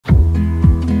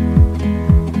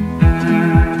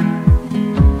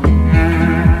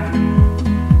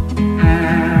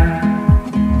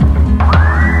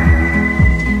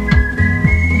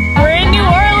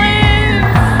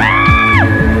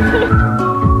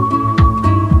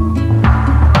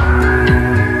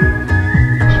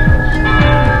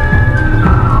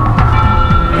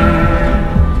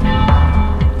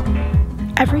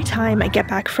get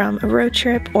back from a road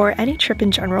trip or any trip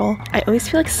in general, I always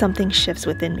feel like something shifts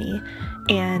within me.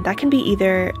 And that can be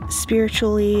either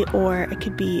spiritually, or it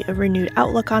could be a renewed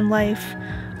outlook on life,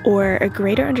 or a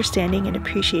greater understanding and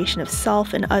appreciation of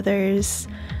self and others,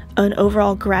 an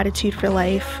overall gratitude for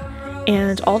life,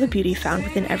 and all the beauty found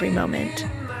within every moment.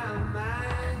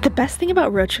 The best thing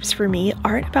about road trips for me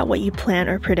aren't about what you plan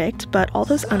or predict, but all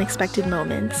those unexpected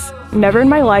moments. Never in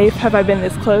my life have I been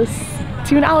this close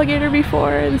to an alligator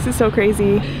before. This is so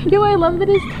crazy. Yo, I love that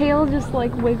his tail just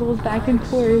like wiggles back and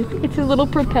forth. It's a little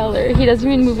propeller. He doesn't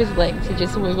even move his legs, he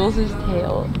just wiggles his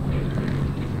tail.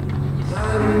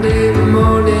 Sunday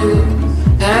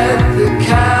morning at the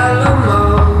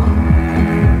Calamo.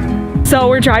 So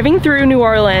we're driving through New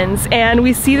Orleans and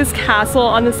we see this castle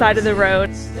on the side of the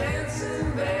road.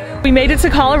 We made it to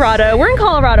Colorado. We're in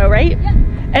Colorado, right? Yep.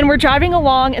 And we're driving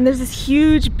along and there's this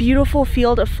huge, beautiful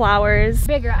field of flowers.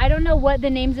 Bigger. I don't know what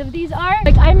the names of these are.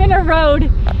 Like, I'm in a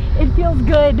road. It feels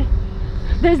good.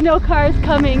 There's no cars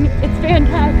coming. It's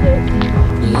fantastic.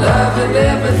 Loving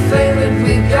everything that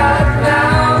we got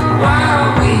now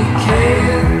while we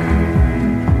can.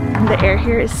 The air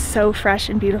here is so fresh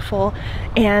and beautiful,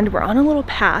 and we're on a little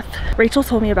path. Rachel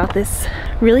told me about this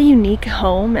really unique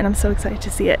home and I'm so excited to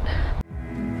see it.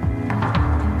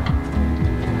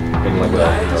 Oh my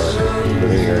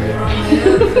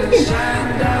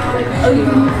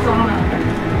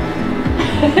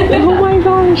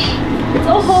gosh, it's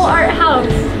a whole art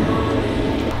house.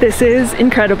 This is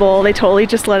incredible. They totally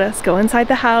just let us go inside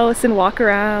the house and walk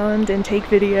around and take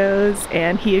videos,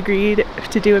 and he agreed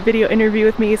to do a video interview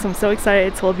with me, so I'm so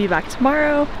excited. So we'll be back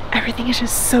tomorrow. Everything is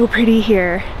just so pretty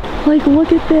here. Like,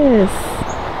 look at this.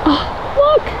 Oh,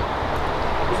 look!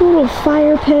 It's a little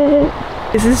fire pit.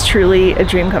 This is truly a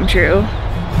dream come true.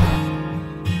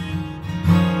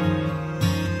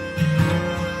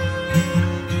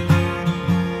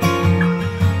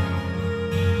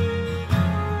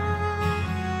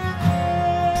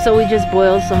 So we just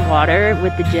boiled some water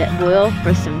with the jet boil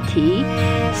for some tea.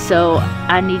 So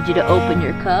I need you to open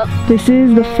your cup. This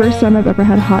is the first time I've ever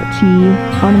had hot tea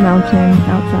on a mountain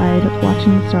outside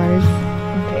watching the stars.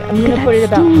 Okay, I'm gonna put it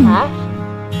about half.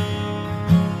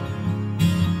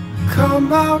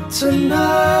 Come out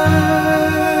tonight.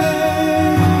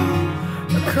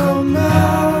 Come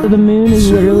out. So the moon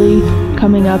is literally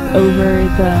coming up over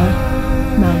the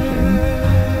mountain.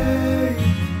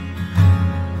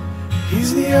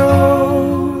 He's the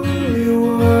only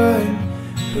one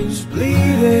who's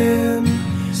bleeding,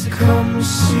 so come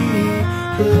see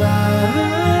the light.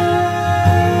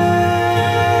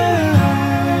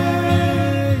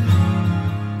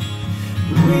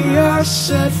 We are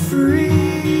set free.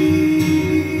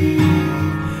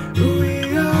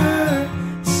 We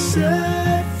are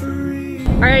set free.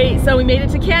 All right, so we made it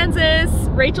to Kansas,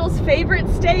 Rachel's favorite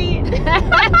state.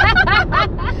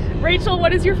 Rachel,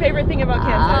 what is your favorite thing about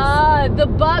Kansas? The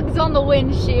bugs on the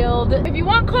windshield. If you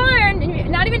want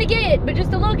corn, not even to get it, but just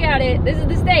to look at it, this is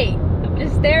the state.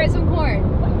 Just stare at some corn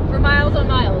for miles on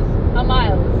miles, on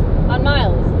miles, on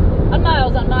miles, on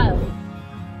miles, on miles.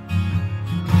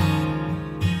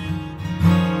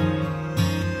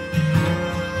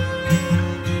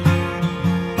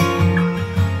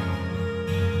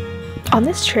 On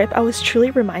this trip, I was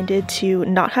truly reminded to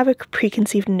not have a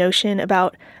preconceived notion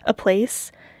about a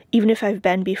place, even if I've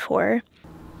been before.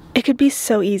 It could be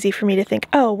so easy for me to think,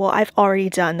 oh, well, I've already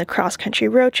done the cross-country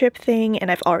road trip thing, and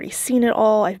I've already seen it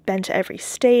all. I've been to every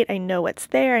state. I know what's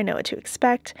there. I know what to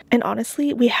expect. And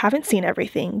honestly, we haven't seen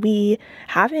everything. We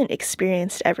haven't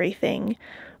experienced everything.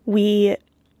 We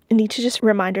need to just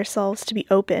remind ourselves to be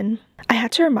open. I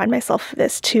had to remind myself of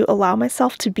this to allow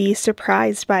myself to be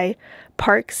surprised by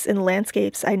parks and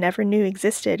landscapes I never knew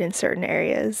existed in certain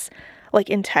areas. Like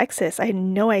in Texas, I had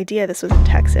no idea this was in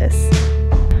Texas.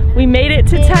 We made it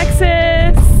to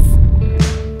Texas!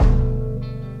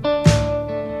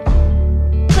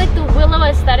 It's like the willow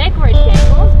aesthetic where it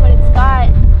dangles, but it's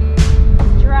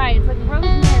dry. It's like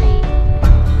rosemary.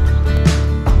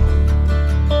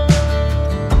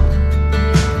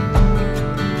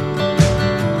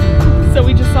 So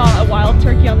we just saw a wild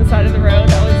turkey on the side of the road.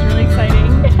 That was really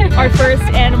exciting. Our first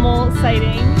animal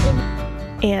sighting.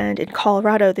 And in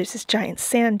Colorado, there's this giant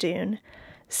sand dune.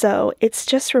 So it's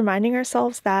just reminding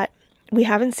ourselves that we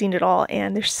haven't seen it all,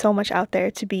 and there's so much out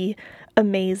there to be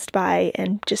amazed by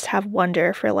and just have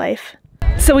wonder for life.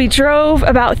 So we drove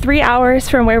about 3 hours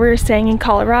from where we were staying in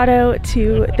Colorado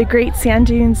to the Great Sand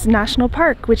Dunes National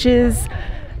Park, which is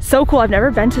so cool. I've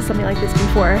never been to something like this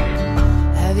before.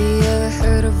 Have you ever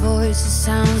heard a voice that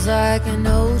sounds like an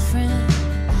old friend?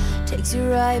 Takes you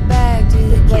right back to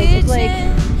the kitchen. It's like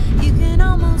You can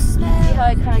almost smell. See how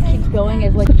it kind of keeps going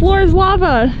as like The floor is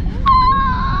lava.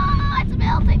 it's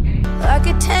melting. Like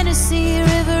a Tennessee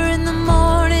river in the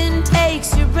morning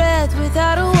takes your breath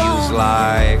without a warning.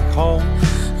 Like home.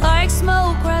 Like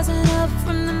smoke rising up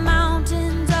from the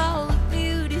mountains, all the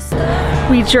beauty stuff.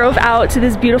 We drove out to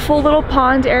this beautiful little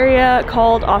pond area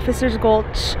called Officers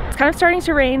Gulch. It's kind of starting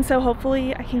to rain, so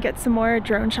hopefully I can get some more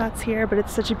drone shots here, but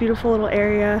it's such a beautiful little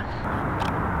area.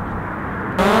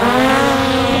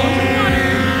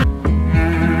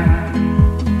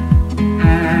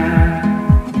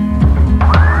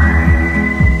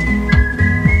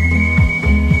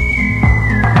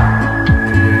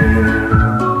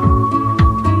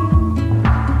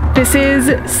 This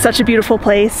is such a beautiful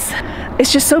place.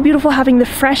 It's just so beautiful having the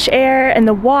fresh air and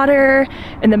the water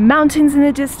and the mountains in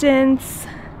the distance.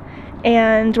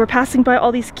 And we're passing by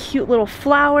all these cute little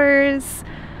flowers.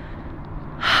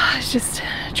 It's just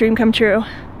a dream come true.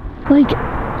 Like,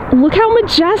 look how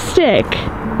majestic.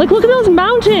 Like, look at those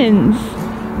mountains.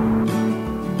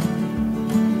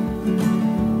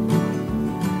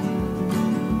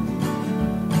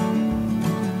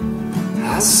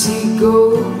 I see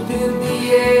gold in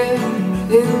the air, in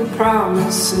the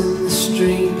promise in the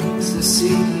streams. I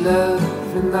see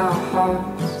love in our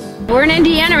hearts. We're in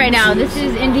Indiana right now. This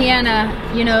is Indiana,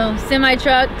 you know, semi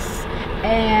trucks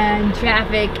and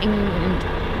traffic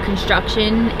and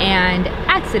construction and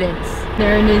accidents.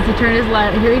 There it is, he turned his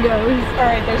light, here he goes. All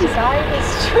right, there's a guy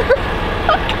next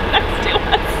to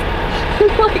us.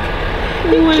 Like,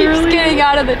 He keeps getting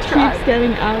out of the truck. Keeps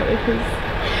getting out of his...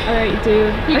 All right,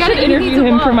 dude. You I gotta should interview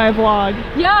him for my vlog.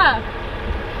 Yeah.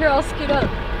 Here, I'll scoot up.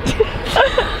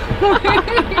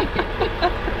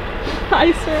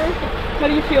 Hi, sir. How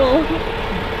do you feel?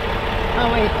 Oh,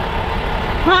 wait.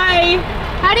 Hi.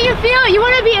 How do you feel? You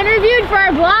want to be interviewed for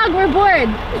our vlog? We're bored.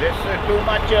 There's too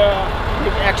much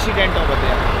big accident over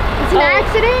there. It's an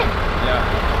accident?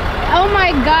 Yeah. Oh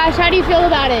my gosh, how do you feel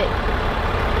about it?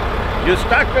 You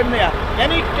start with me.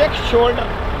 Can you take shoulder?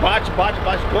 Watch,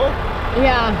 go.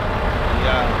 Yeah.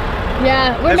 Yeah.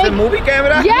 Yeah. We're There's a movie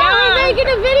camera? Yeah, we're making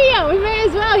a video. We may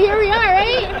as well. Here we are,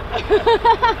 right?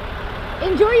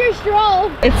 Enjoy your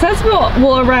stroll. It says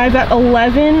we'll arrive at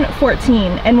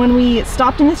 11:14, and when we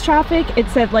stopped in this traffic, it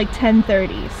said like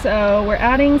 10:30. So we're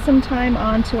adding some time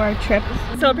onto our trip.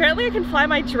 So apparently I can fly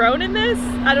my drone in this.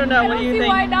 I don't know. What do you think?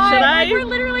 Why not? Should I? Like, we're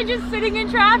literally just sitting in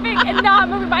traffic and not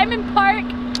moving. I'm in park.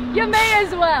 You may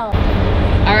as well.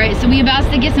 All right, so we about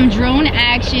to get some drone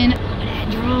action.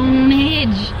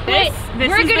 Dronage. This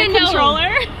we're is gonna the know.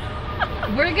 controller.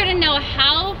 We're gonna know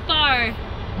how far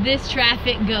this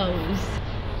traffic goes.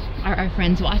 Are our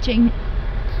friends watching?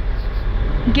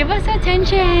 Give us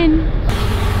attention.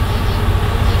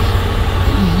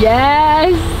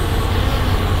 Yes.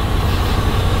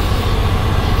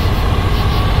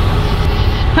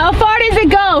 How far does it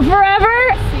go?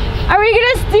 Forever? Are we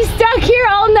gonna be stuck here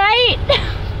all night?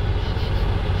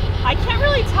 I can't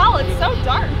really tell. It's so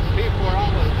dark. 3-4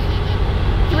 hours.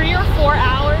 3 or 4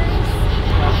 hours.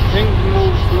 Things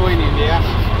move slow in India.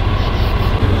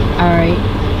 All right,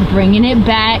 bringing it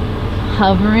back,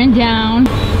 hovering down.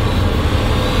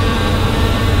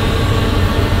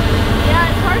 Yeah,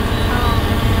 it's hard to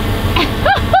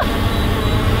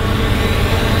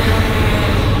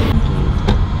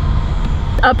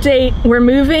tell. Update, we're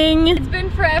moving. It's been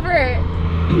forever.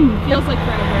 Feels like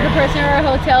forever. The person at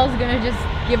our hotel is gonna just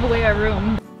give away our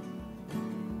room.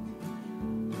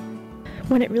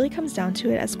 When it really comes down to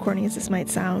it, as corny as this might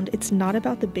sound, it's not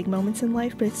about the big moments in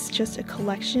life, but it's just a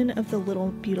collection of the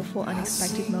little, beautiful,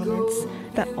 unexpected moments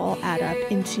that all add up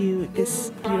into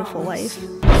this beautiful life.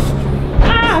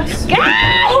 Ah!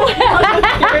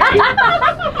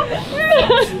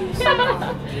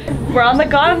 We're on the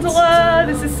gondola.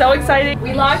 This is so exciting.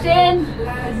 We locked in.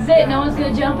 This is it. No one's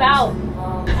gonna jump out.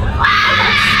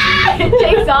 It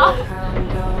takes off.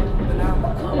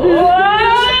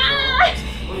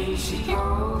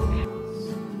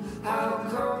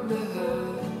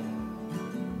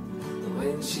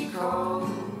 When she calls,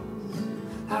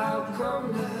 I'll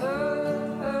come to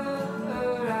her.